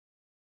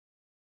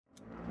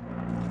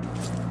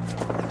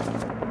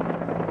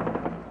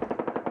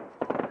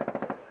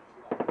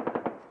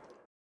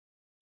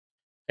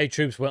Hey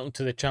troops, welcome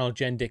to the channel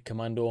Dit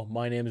Commando.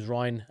 My name is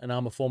Ryan and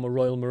I'm a former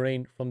Royal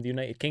Marine from the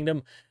United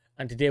Kingdom,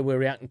 and today we're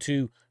reacting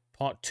to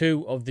part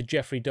 2 of the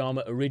Jeffrey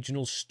Dahmer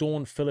original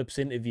Stone Phillips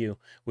interview.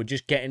 We're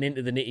just getting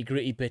into the nitty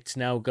gritty bits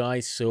now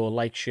guys, so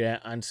like, share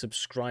and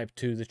subscribe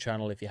to the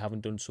channel if you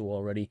haven't done so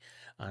already,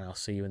 and I'll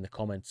see you in the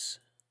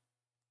comments.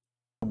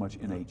 So much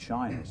innate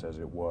shyness as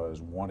it was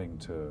wanting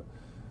to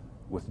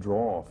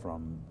withdraw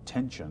from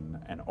tension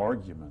and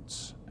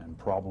arguments and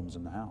problems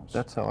in the house.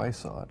 That's how I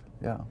saw it,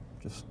 yeah.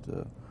 Just,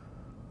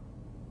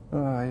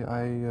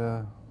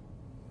 I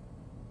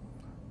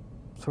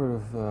sort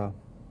of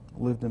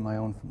lived in my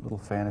own little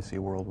fantasy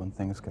world when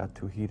things got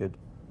too heated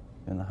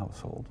in the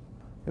household.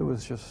 It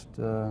was just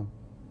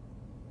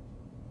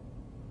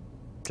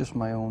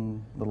my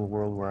own little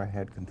world where I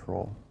had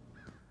control.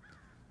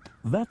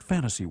 That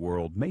fantasy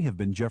world may have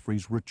been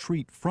Jeffrey's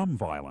retreat from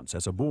violence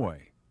as a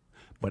boy,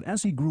 but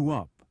as he grew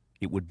up,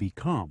 it would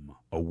become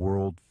a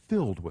world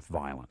filled with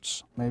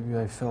violence. Maybe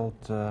I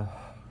felt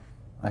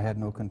I had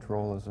no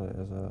control as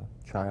a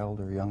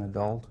child or young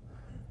adult,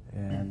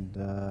 and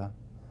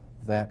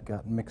that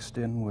got mixed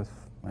in with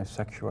my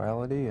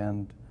sexuality,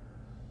 and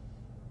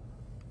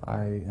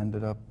I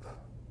ended up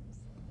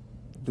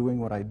doing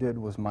what I did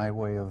was my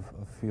way of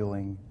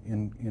feeling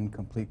in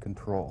complete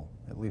control,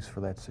 at least for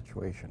that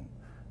situation,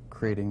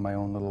 creating my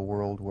own little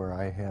world where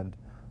I had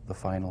the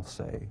final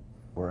say,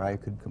 where I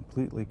could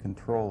completely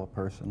control a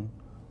person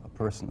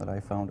that I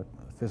found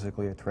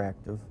physically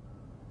attractive,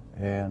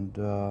 and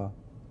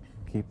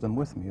keep them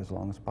with me as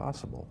long as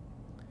possible,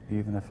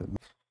 even if it...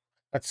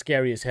 That's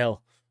scary as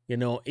hell. You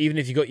know, even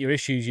if you got your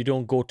issues, you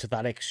don't go to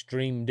that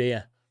extreme, do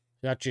you?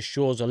 That just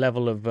shows a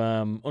level of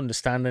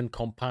understanding,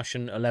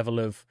 compassion, a level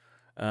of,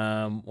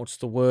 what's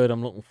the word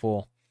I'm looking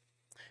for?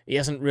 He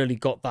hasn't really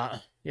got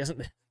that. He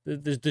hasn't...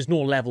 There's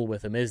no level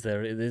with him, is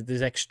there?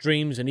 There's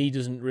extremes, and he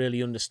doesn't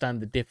really understand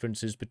the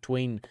differences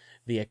between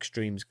the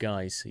extremes,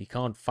 guys. He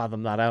can't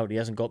fathom that out. He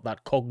hasn't got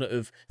that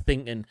cognitive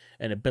thinking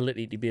and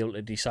ability to be able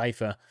to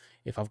decipher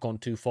if I've gone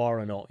too far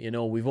or not. You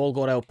know, we've all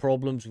got our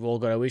problems, we've all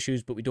got our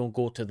issues, but we don't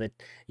go to the,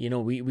 you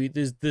know,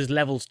 there's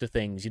levels to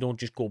things. You don't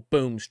just go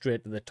boom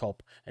straight to the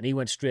top. And he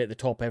went straight to the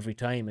top every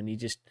time, and he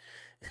just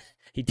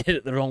he did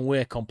it the wrong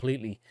way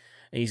completely.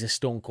 And he's a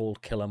stone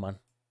cold killer, man.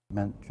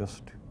 Meant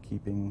just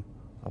keeping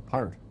a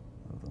part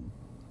of them.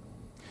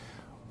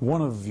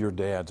 One of your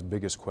dad's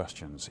biggest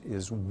questions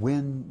is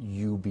when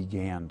you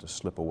began to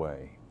slip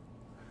away,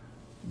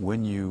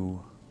 when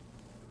you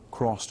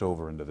crossed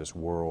over into this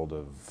world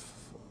of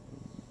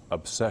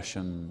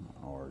obsession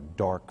or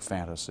dark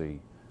fantasy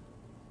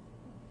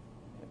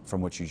from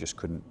which you just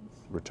couldn't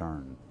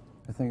return.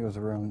 I think it was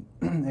around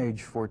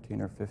age 14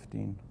 or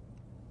 15.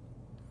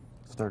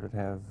 Started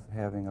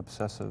having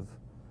obsessive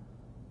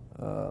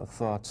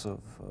thoughts of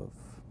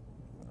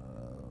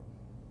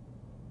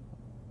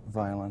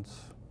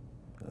violence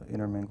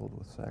intermingled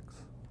with sex.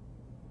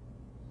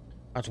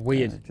 That's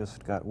weird. And it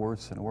just got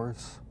worse and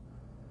worse.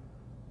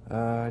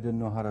 I didn't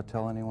know how to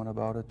tell anyone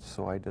about it,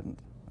 so I didn't.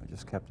 I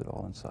just kept it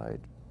all inside.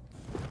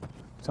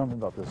 Tell me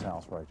about this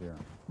house right here.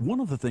 One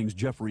of the things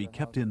Jeffrey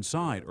kept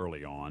inside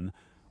early on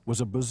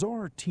was a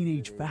bizarre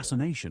teenage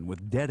fascination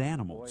with dead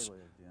animals.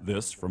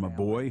 This from a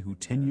boy who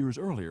 10 years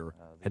earlier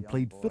had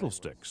played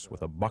fiddlesticks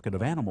with a bucket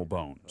of animal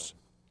bones.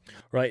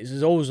 Right,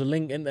 there's always a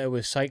link in there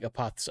with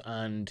psychopaths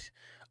and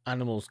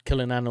animals,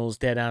 killing animals,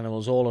 dead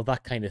animals, all of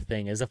that kind of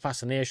thing. There's a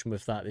fascination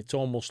with that. It's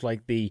almost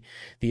like the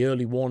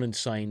early warning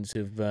signs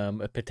of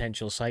a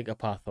potential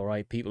psychopath, all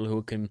right? People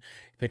who can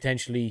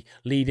potentially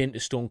lead into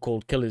stone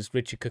cold killers.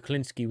 Richard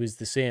Kuklinski was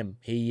the same.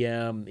 He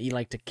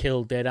liked to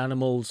kill dead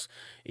animals.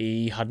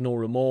 He had no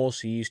remorse.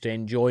 He used to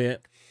enjoy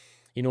it.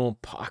 You know,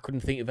 I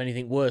couldn't think of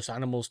anything worse.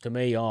 Animals to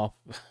me are,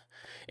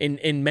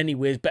 in many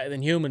ways, better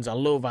than humans. I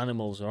love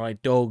animals, all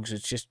right? Dogs,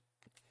 it's just,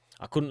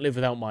 I couldn't live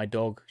without my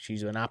dog.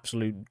 She's an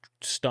absolute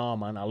star,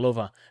 man. I love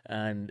her.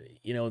 And,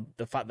 you know,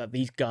 the fact that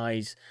these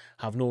guys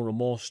have no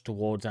remorse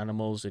towards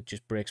animals, it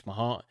just breaks my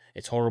heart.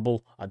 It's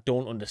horrible. I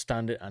don't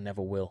understand it. I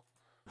never will.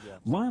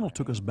 Lionel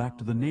took us back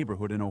to the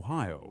neighborhood in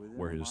Ohio,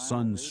 where his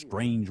son's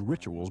strange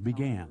rituals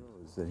began.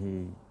 That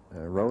he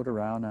rode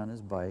around on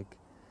his bike,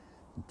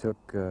 and took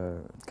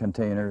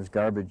containers,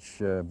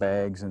 garbage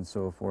bags and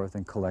so forth,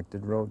 and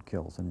collected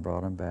roadkills and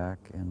brought them back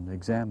and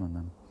examined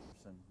them.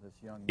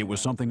 It was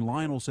something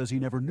Lionel says he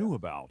never knew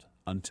about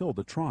until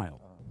the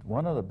trial.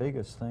 One of the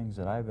biggest things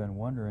that I've been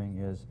wondering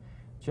is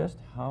just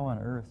how on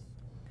earth,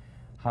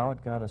 how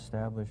it got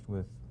established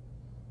with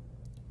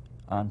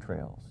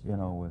entrails, you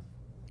know, with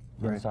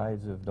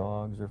insides of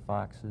dogs or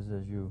foxes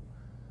as you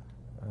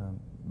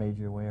made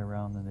your way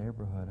around the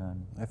neighborhood.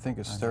 I think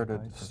it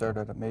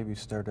maybe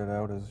started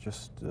out as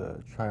just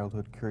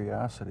childhood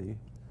curiosity.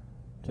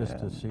 Just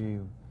to see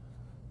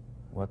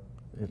what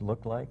it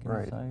looked like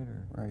inside?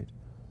 Right.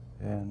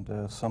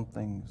 And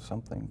something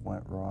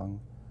went wrong.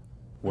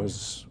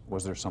 Was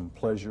there some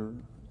pleasure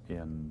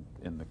in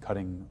the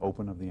cutting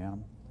open of the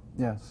animal?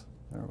 Yes,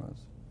 there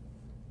was.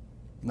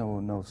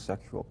 No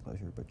sexual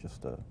pleasure, but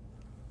just a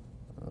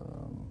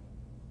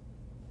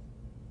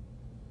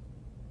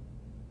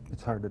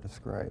it's hard to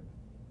describe.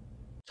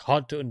 It's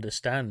hard to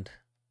understand.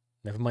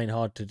 Never mind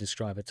hard to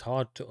describe. It's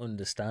hard to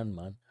understand,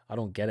 man. I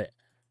don't get it.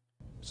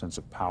 Sense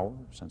of power,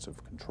 sense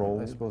of control.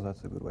 I suppose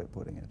that's a good way of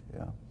putting it,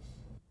 yeah.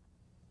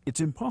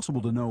 It's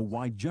impossible to know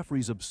why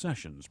Jeffrey's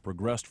obsessions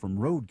progressed from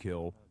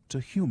roadkill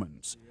to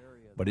humans,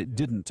 but it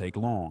didn't take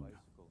long.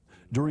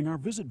 During our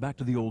visit back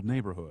to the old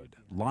neighborhood,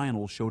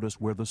 Lionel showed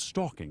us where the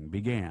stalking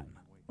began.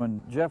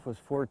 When Jeff was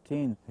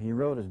 14, he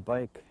rode his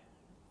bike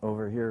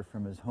over here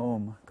from his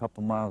home a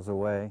couple miles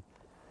away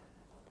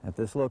at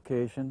this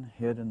location,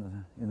 hid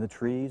in the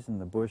trees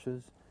and the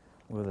bushes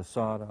with a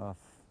sawed-off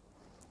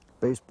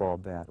baseball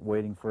bat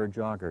waiting for a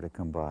jogger to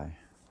come by.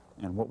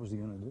 And what was he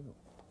going to do?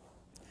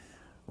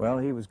 Well,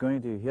 he was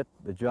going to hit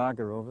the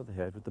jogger over the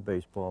head with the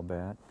baseball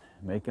bat,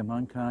 make him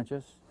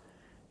unconscious,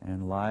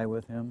 and lie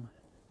with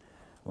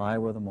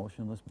a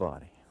motionless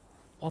body.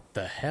 What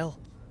the hell?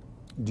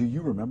 Do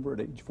you remember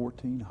at age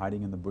 14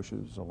 hiding in the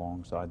bushes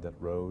alongside that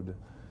road,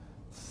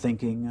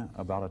 thinking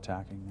about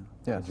attacking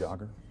Yes. a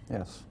jogger?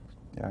 Yes.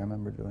 Yeah, I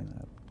remember doing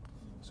that.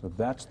 So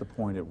that's the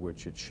point at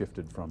which it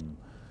shifted from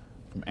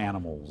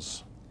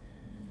animals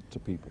to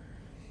people.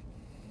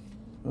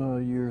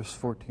 Years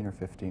 14 or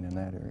 15 in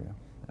that area,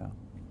 yeah.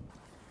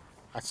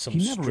 That's some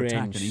He never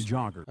attacked strange. any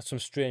joggers, That's some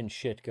strange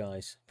shit,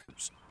 guys.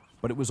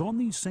 but it was on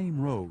these same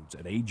roads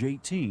at age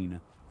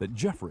 18 that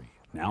Jeffrey,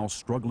 now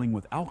struggling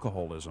with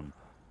alcoholism,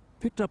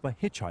 picked up a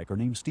hitchhiker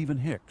named Stephen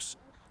Hicks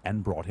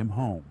and brought him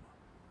home.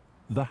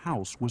 The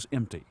house was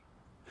empty.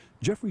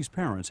 Jeffrey's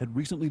parents had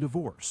recently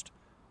divorced,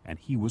 and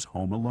he was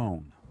home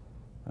alone.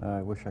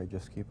 I wish I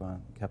just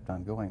kept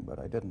on going, but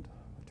I didn't.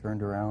 I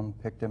turned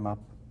around, picked him up,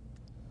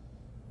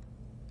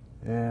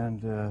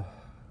 and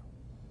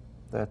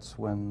that's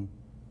when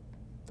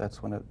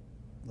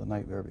the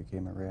nightmare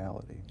became a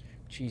reality.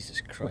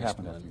 Jesus Christ, What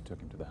happened man. after you took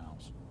him to the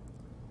house?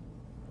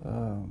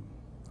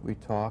 We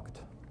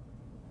talked,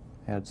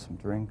 had some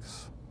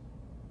drinks.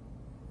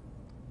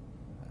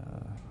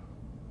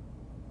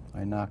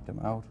 I knocked him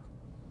out,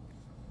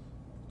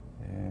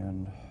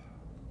 and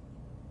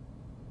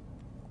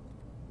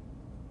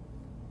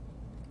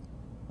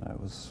that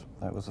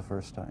was the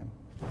first time.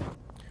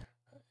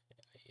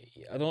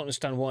 I don't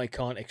understand why he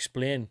can't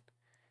explain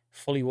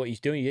fully what he's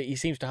doing. He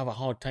seems to have a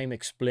hard time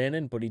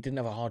explaining, but he didn't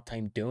have a hard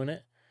time doing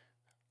it.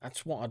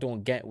 That's what I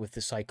don't get with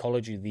the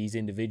psychology of these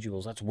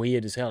individuals. That's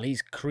weird as hell.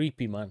 He's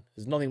creepy, man.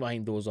 There's nothing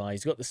behind those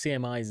eyes. He's got the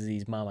same eyes as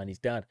his mum and his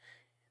dad.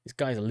 This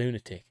guy's a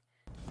lunatic.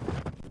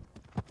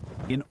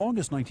 In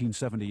August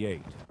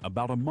 1978,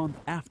 about a month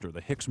after the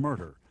Hicks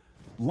murder,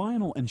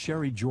 Lionel and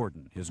Sherry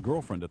Jordan, his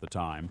girlfriend at the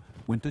time,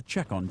 went to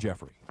check on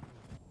Jeffrey.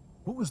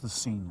 What was the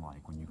scene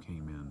like when you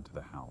came into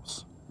the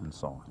house and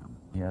saw him?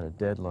 He had a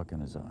dead look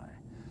in his eye,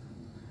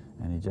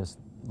 and he just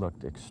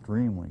looked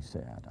extremely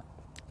sad.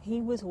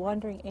 He was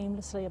wandering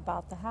aimlessly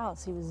about the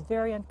house. He was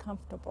very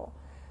uncomfortable.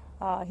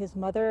 His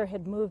mother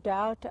had moved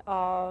out.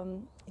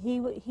 He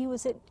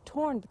was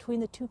torn between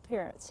the two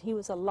parents. He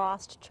was a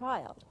lost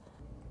child.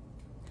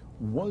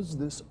 Was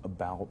this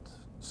about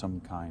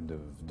some kind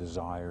of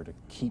desire to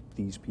keep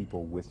these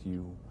people with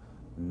you,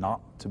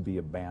 not to be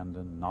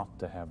abandoned, not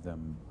to have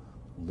them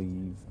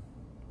leave?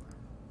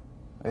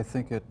 I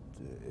think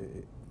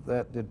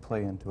that did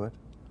play into it,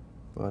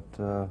 but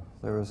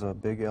there was a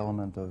big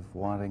element of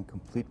wanting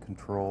complete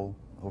control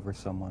over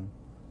someone,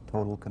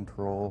 total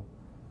control.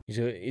 He's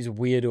a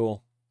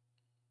weirdo.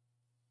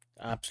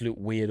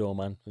 Absolute weirdo,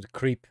 man. He's a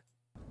creep.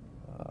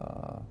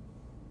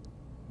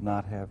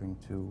 Not having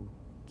to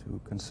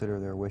consider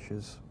their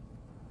wishes,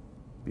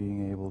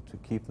 being able to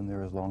keep them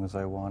there as long as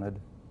I wanted,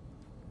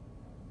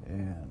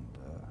 and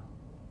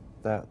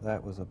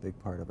that was a big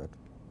part of it.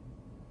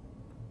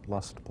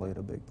 Lust played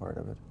a big part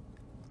of it,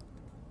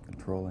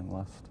 controlling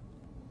lust.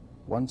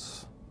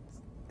 Once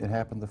it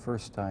happened the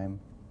first time,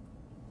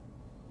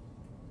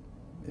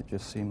 it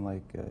just seemed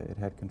like it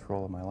had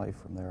control of my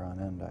life from there on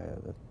end.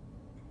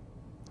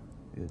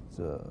 It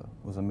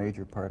was a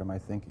major part of my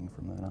thinking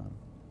from then on.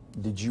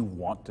 Did you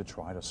want to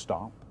try to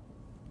stop?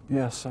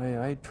 Yes,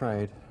 I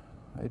tried.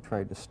 I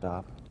tried to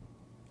stop.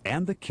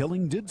 And the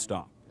killing did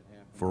stop,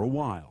 for a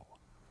while.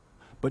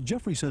 But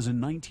Jeffrey says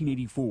in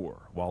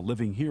 1984, while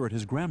living here at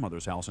his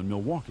grandmother's house in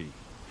Milwaukee,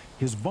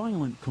 his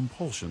violent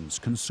compulsions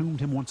consumed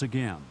him once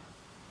again.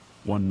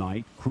 One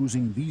night,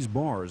 cruising these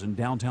bars in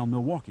downtown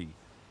Milwaukee,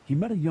 he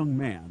met a young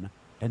man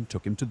and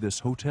took him to this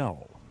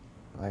hotel.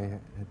 I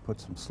had put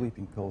some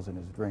sleeping pills in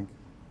his drink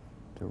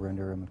to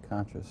render him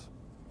unconscious,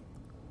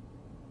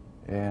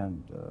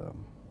 and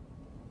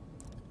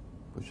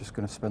was just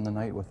going to spend the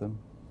night with him.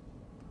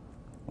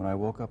 When I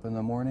woke up in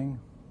the morning,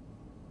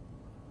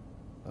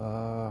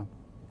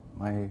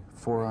 my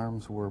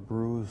forearms were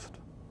bruised,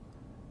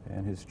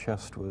 and his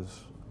chest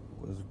was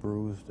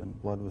bruised,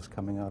 and blood was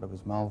coming out of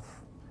his mouth.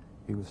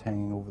 He was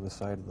hanging over the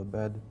side of the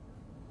bed,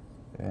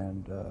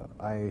 and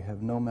I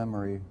have no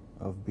memory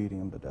of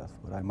beating him to death,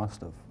 but I must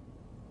have.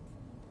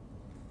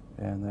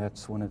 And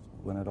that's when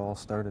it all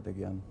started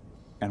again.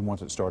 And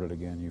once it started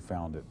again, you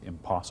found it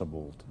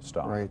impossible to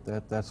stop. Right,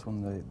 that's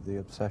when the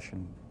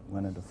obsession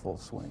went into full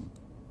swing.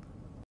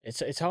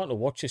 It's hard to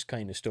watch this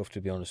kind of stuff,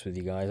 to be honest with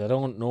you guys. I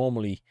don't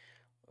normally,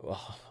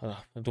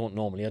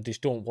 I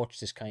just don't watch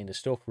this kind of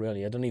stuff,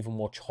 really. I don't even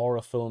watch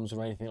horror films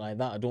or anything like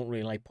that. I don't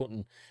really like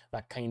putting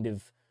that kind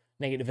of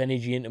negative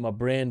energy into my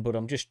brain, but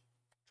I'm just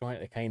trying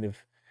to kind of,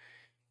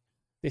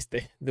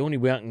 the only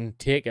way I can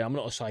take it, I'm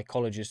not a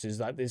psychologist, is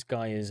that this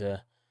guy is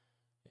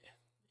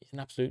he's an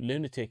absolute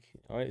lunatic,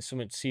 all right?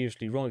 Something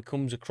seriously wrong. He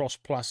comes across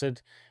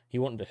placid. He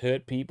wanted to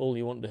hurt people.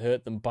 He wanted to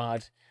hurt them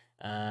bad,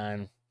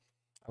 and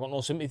I got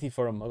no sympathy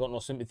for him. I got no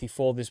sympathy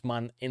for this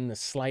man in the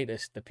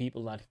slightest. The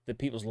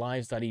people's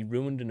lives that he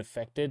ruined and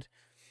affected.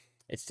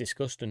 It's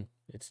disgusting.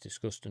 It's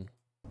disgusting.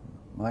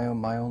 My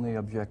only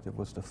objective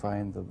was to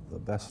find the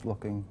best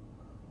looking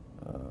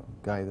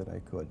guy that I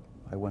could.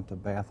 I went to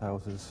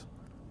bathhouses.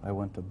 I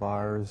went to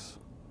bars,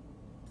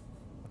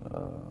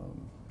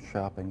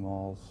 shopping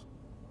malls.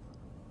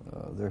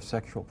 Their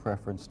sexual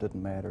preference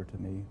didn't matter to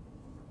me.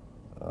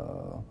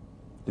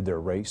 Did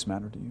their race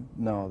matter to you?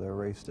 No, their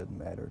race didn't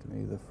matter to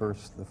me. The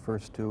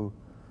first two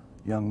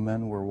young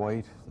men were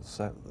white.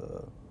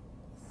 The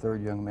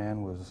third young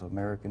man was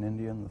American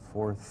Indian. The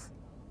fourth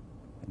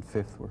and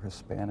fifth were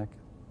Hispanic.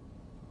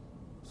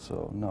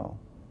 So no,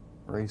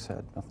 race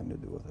had nothing to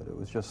do with it. It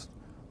was just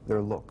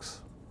their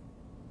looks.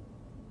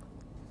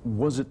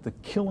 Was it the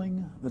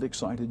killing that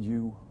excited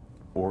you,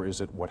 or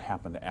is it what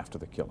happened after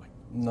the killing?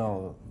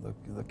 No,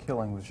 the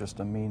killing was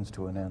just a means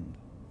to an end.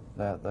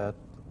 That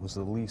was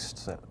the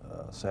least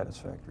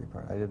satisfactory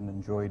part. I didn't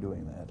enjoy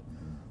doing that.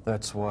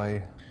 That's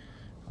why.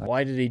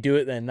 Why did he do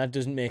it then? That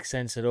doesn't make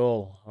sense at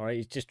all. All right,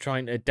 he's just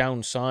trying to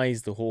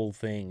downsize the whole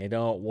thing. It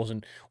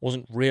wasn't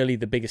really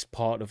the biggest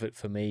part of it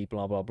for me.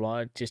 Blah blah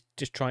blah.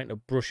 Just trying to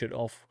brush it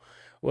off.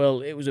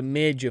 Well, it was a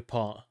major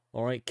part.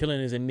 All right, killing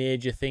is a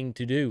major thing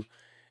to do.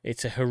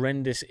 It's a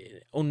horrendous,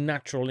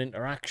 unnatural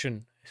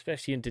interaction,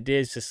 especially in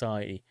today's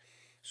society.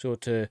 So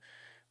to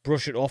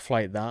brush it off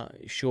like that,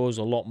 it shows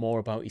a lot more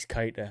about his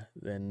character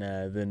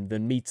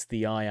than meets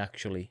the eye,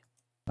 actually.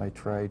 I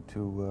tried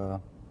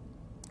to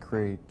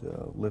create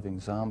living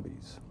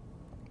zombies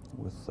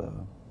with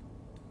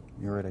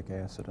muriatic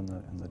acid in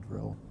the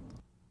drill.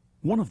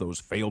 One of those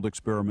failed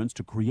experiments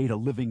to create a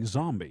living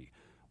zombie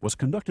was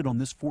conducted on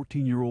this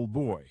 14-year-old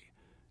boy.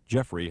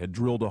 Jeffrey had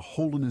drilled a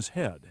hole in his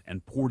head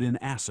and poured in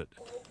acid,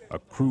 a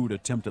crude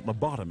attempt at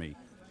lobotomy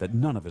that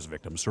none of his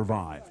victims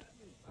survived.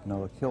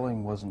 No, the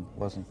killing wasn't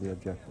the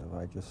objective.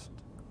 I just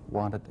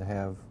wanted to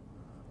have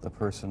the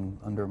person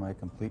under my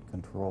complete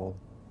control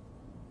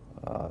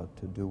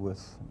to do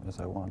with as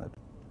I wanted.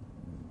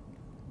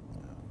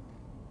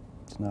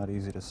 It's not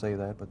easy to say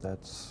that, but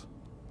that's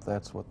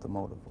what the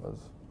motive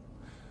was.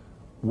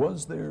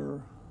 Was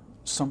there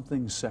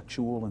something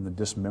sexual in the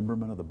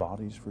dismemberment of the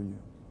bodies for you?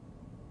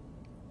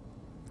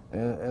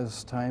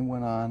 As time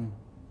went on,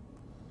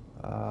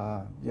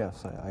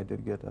 yes, I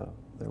did get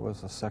there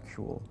was a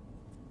sexual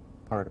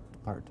part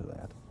to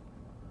that.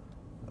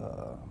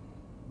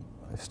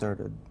 I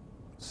started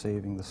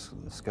saving the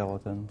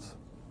skeletons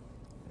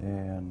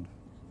and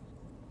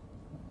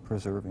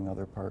preserving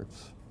other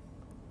parts.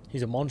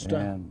 He's a monster.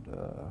 And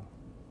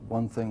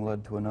one thing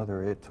led to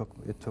another. It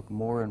took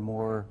more and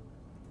more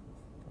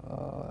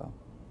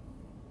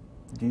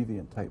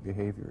deviant type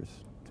behaviors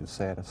to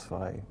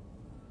satisfy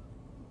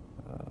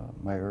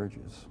my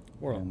urges.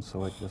 Well, and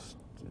so it just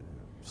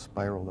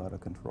spiraled out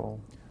of control.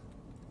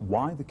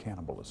 Why the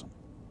cannibalism?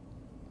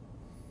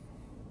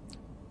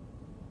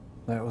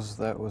 That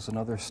was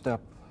another step.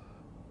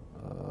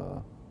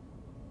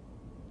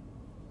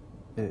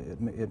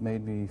 It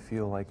made me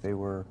feel like they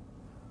were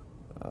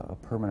a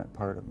permanent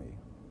part of me.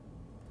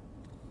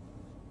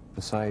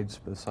 Besides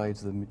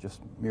the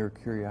just mere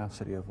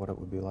curiosity of what it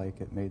would be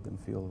like, it made them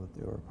feel that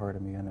they were a part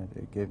of me, and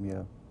it gave me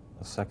a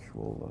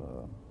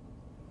sexual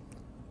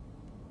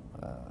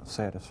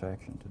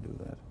satisfaction to do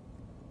that.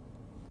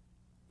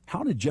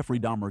 How did Jeffrey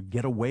Dahmer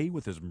get away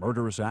with his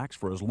murderous acts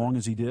for as long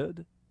as he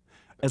did?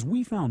 As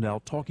we found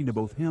out talking to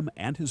both him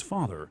and his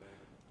father,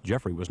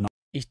 Jeffrey was not.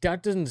 His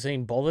dad doesn't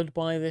seem bothered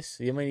by this.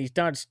 I mean, his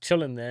dad's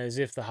chilling there as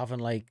if they're having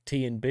like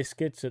tea and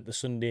biscuits at the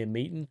Sunday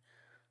meeting,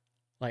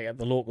 like at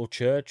the local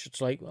church.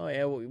 It's like, oh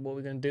yeah, what are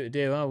we going to do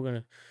today? Well, we're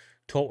going to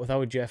talk with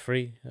our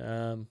Jeffrey,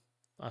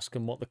 ask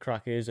him what the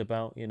crack is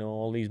about, you know,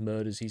 all these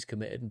murders he's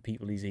committed and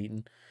people he's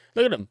eaten.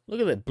 Look at him. Look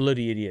at that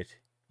bloody idiot.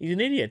 He's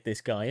an idiot,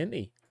 this guy, isn't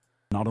he?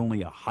 Not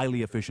only a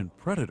highly efficient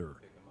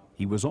predator,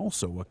 he was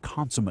also a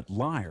consummate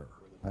liar.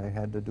 I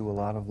had to do a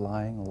lot of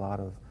lying, a lot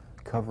of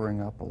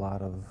covering up, a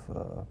lot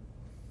of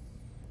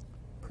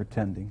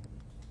pretending.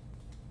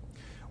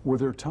 Were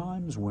there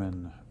times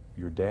when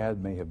your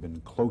dad may have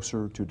been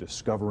closer to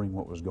discovering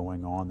what was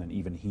going on than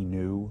even he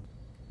knew?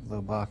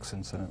 The box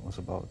incident was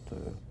about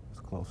as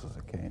close as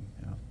it came,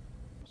 yeah.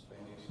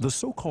 The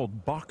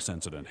so-called box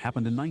incident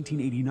happened in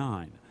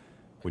 1989,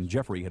 when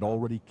Jeffrey had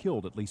already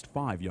killed at least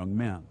 5 young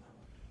men.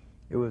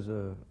 It was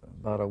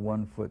about a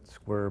 1-foot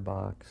square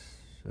box,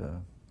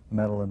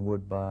 metal and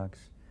wood box.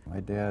 My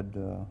dad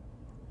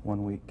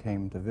one week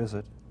came to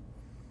visit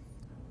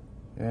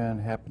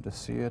and happened to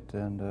see it,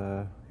 and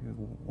he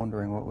was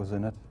wondering what was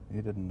in it.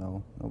 He didn't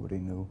know. Nobody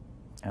knew.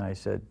 And I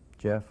said,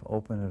 Jeff,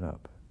 open it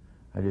up.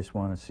 I just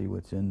want to see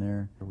what's in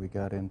there. We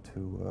got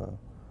into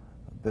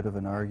a bit of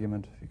an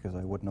argument because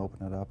I wouldn't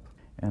open it up.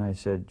 And I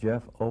said,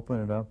 Jeff,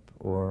 open it up,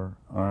 or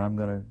I'm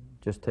going to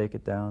just take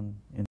it down.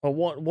 But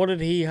what did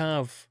he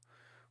have?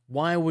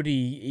 Why would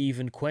he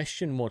even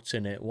question what's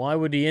in it? Why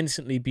would he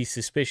instantly be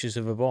suspicious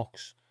of a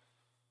box?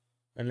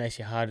 Unless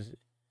you had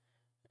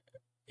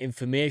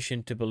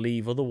information to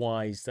believe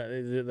otherwise, that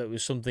there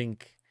was something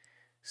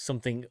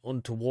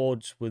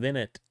untowards within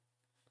it.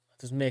 That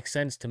doesn't make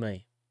sense to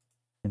me.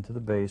 Into the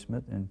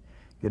basement and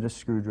get a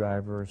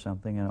screwdriver or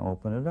something and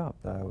open it up.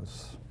 I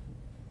was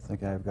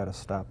thinking, I've got to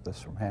stop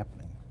this from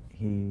happening.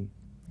 He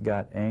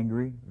got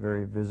angry,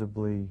 very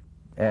visibly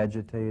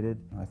agitated.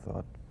 I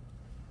thought,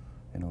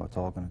 you know, it's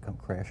all going to come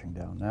crashing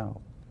down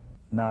now.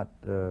 Not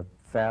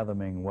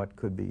fathoming what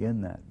could be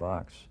in that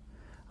box,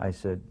 I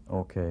said,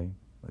 okay,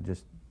 we'll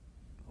just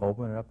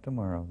open it up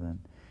tomorrow then,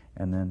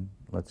 and then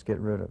let's get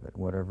rid of it,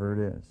 whatever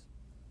it is.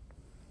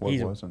 What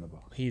was in the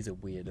box? He's a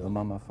weirdo. The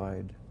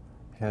mummified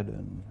head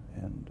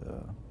and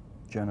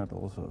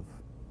genitals of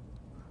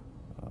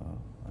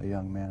a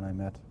young man I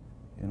met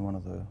in one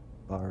of the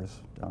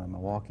bars down in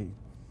Milwaukee.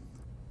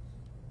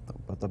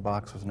 But the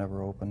box was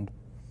never opened.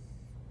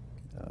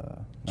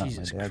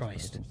 Jesus Christ.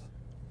 Presence.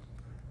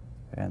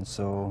 And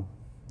so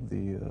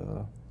the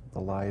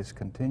lies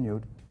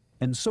continued.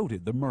 And so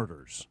did the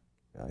murders.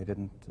 I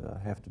didn't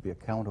have to be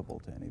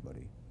accountable to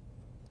anybody.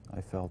 I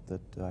felt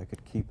that I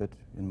could keep it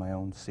in my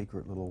own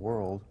secret little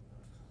world,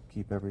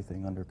 keep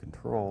everything under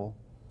control,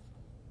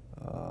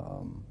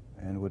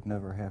 and would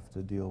never have to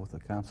deal with the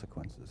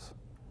consequences.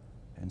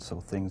 And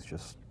so things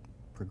just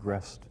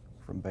progressed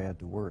from bad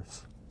to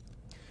worse.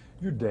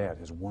 Your dad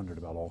has wondered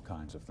about all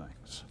kinds of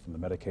things, from the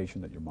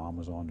medication that your mom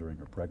was on during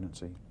her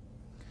pregnancy,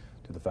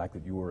 to the fact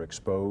that you were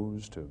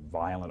exposed to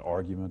violent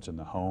arguments in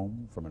the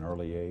home from an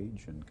early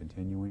age and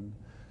continuing,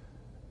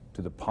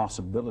 to the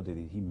possibility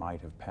that he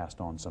might have passed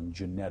on some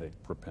genetic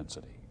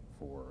propensity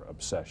for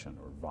obsession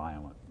or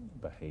violent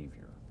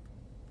behavior.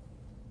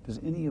 Does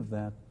any of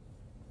that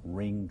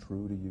ring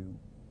true to you?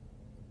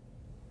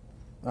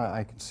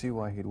 I can see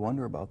why he'd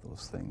wonder about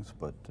those things,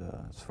 but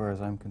as far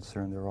as I'm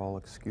concerned, they're all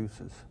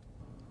excuses.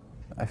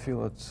 I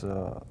feel it's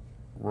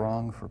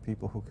wrong for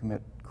people who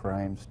commit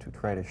crimes to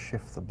try to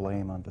shift the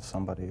blame onto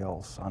somebody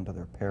else, onto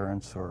their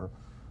parents or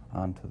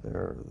onto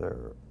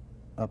their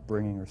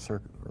upbringing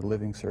or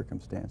living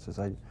circumstances.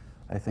 I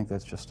think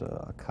that's just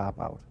a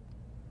cop-out.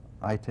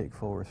 I take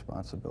full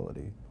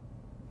responsibility.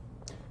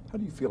 How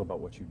do you feel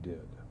about what you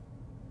did?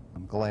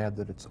 I'm glad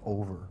that it's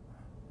over.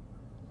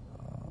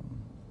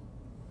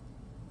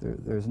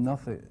 There's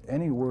nothing,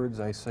 any words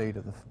I say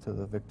to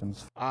the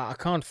victims. I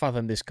can't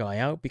fathom this guy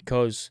out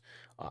because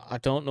I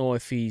don't know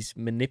if he's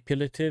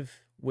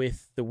manipulative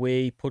with the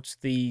way he puts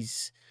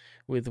these,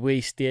 with the way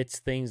he states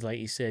things. Like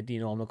he said,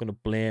 you know, I'm not going to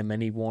blame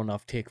anyone.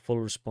 I've taken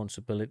full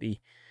responsibility.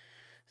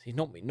 So he's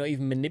not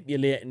even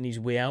manipulating his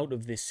way out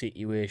of this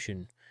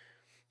situation.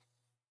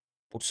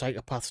 What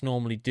psychopaths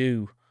normally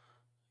do.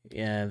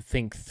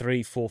 Think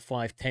 3, 4,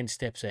 5, 10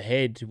 steps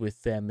ahead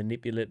with their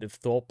manipulative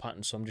thought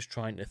patterns. So I'm just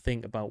trying to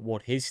think about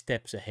what his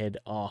steps ahead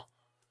are.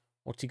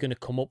 What's he going to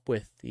come up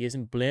with? He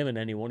isn't blaming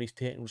anyone. He's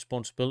taking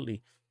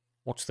responsibility.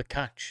 What's the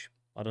catch?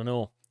 I don't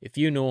know. If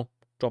you know,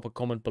 drop a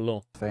comment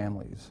below.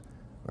 Families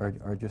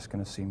are just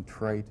going to seem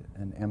trite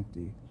and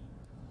empty.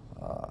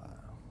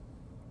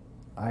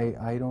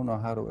 I don't know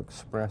how to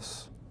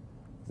express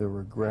the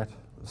regret,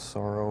 the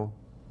sorrow,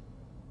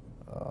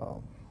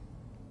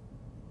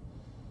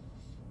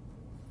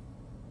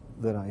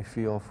 that I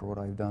feel for what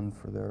I've done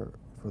for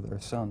their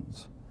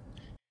sons.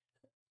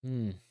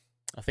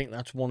 I think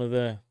that's one of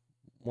the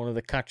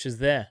catches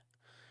there.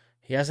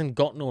 He hasn't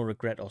got no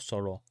regret or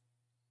sorrow.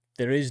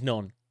 There is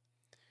none.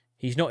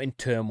 He's not in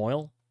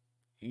turmoil.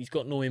 He's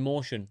got no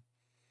emotion.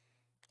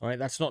 All right,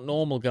 that's not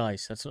normal,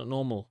 guys. That's not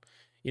normal.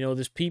 You know,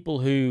 there's people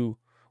who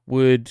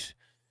would,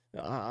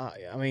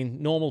 I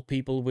mean, normal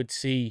people would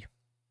see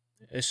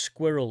a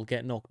squirrel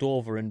get knocked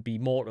over and be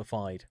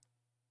mortified.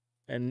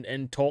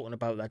 And talking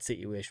about that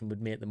situation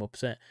would make them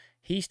upset.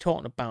 He's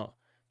talking about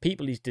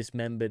people he's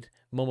dismembered,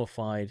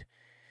 mummified,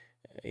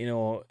 you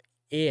know,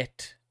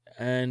 ate,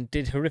 and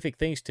did horrific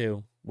things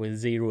to with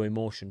zero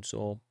emotion.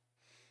 So,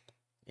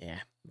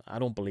 yeah, I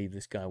don't believe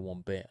this guy one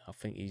bit. I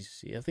think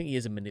he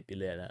is a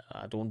manipulator.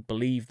 I don't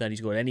believe that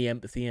he's got any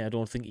empathy. I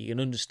don't think he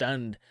can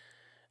understand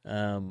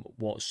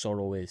what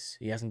sorrow is.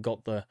 He hasn't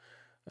got the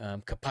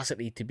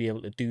capacity to be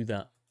able to do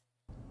that.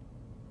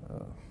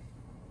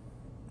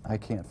 I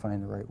can't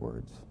find the right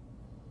words.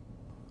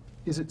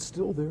 Is it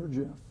still there,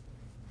 Jeff?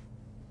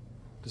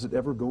 Does it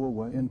ever go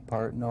away? In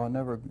part, no, it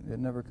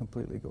never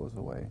completely goes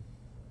away.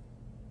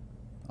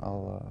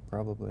 I'll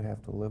probably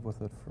have to live with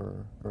it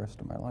for the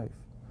rest of my life.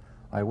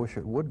 I wish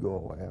it would go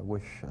away. I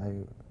wish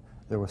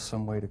there was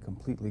some way to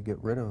completely get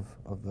rid of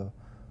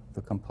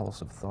the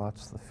compulsive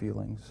thoughts, the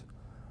feelings.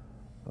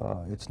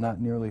 It's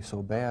not nearly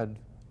so bad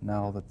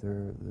now that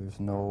there's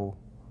no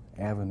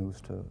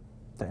avenues to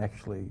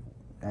actually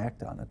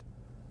act on it.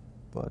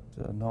 but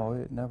no,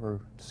 it never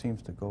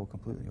seems to go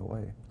completely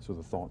away. So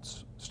the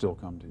thoughts still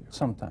come to you?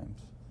 Sometimes,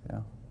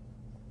 yeah.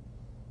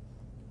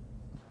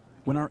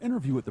 When our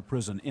interview at the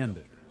prison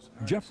ended,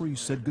 Jeffrey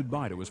said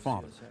goodbye to his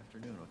father.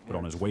 But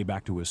on his way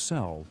back to his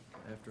cell,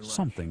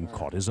 something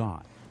caught his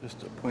eye.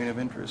 Just a point of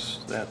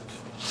interest,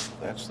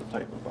 that's the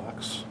type of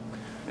box.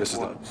 This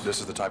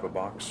is the type of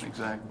box?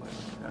 Exactly,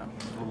 yeah,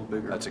 a little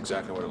bigger. That's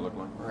exactly what it looked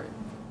like? Right.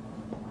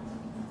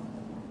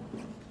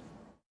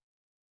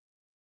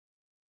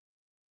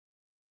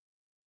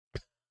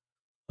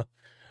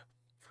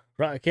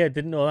 Right, okay, I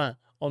didn't know that.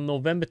 On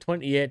November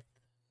 28th,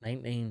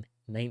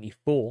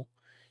 1994,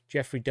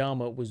 Jeffrey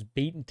Dahmer was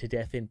beaten to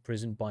death in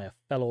prison by a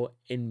fellow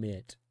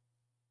inmate.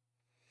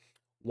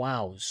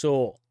 Wow,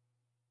 so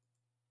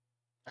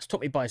that's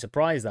took me by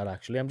surprise, that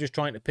actually. I'm just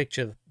trying to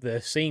picture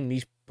the scene.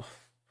 He's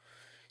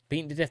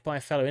beaten to death by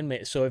a fellow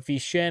inmate. So if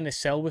he's sharing a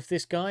cell with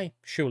this guy,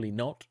 surely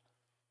not.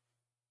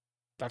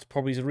 That's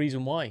probably the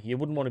reason why. You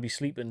wouldn't want to be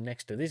sleeping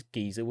next to this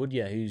geezer, would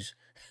you, who's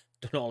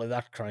done all of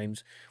that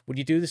crimes? Would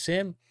you do the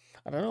same?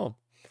 I don't know.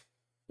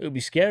 It would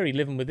be scary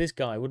living with this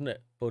guy, wouldn't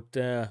it? But,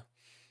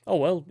 oh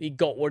well, he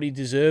got what he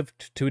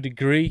deserved to a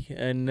degree.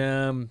 And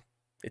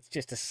it's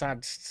just a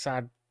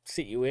sad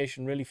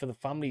situation, really, for the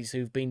families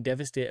who've been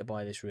devastated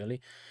by this, really.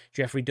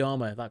 Jeffrey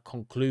Dahmer, that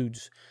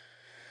concludes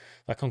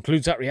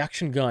that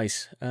reaction,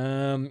 guys.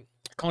 I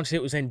can't say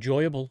it was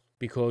enjoyable,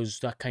 because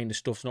that kind of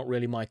stuff's not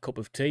really my cup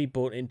of tea.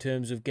 But in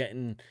terms of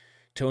getting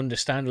to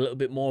understand a little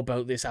bit more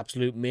about this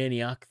absolute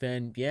maniac,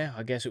 then yeah,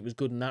 I guess it was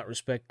good in that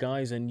respect,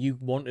 guys, and you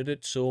wanted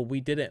it, so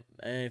we did it.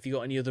 If you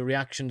got any other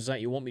reactions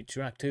that you want me to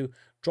react to,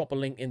 drop a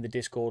link in the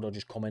Discord or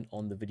just comment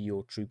on the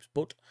video, troops.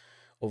 But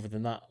other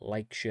than that,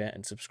 like, share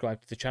and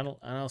subscribe to the channel,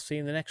 and I'll see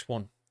you in the next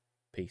one.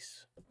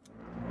 Peace.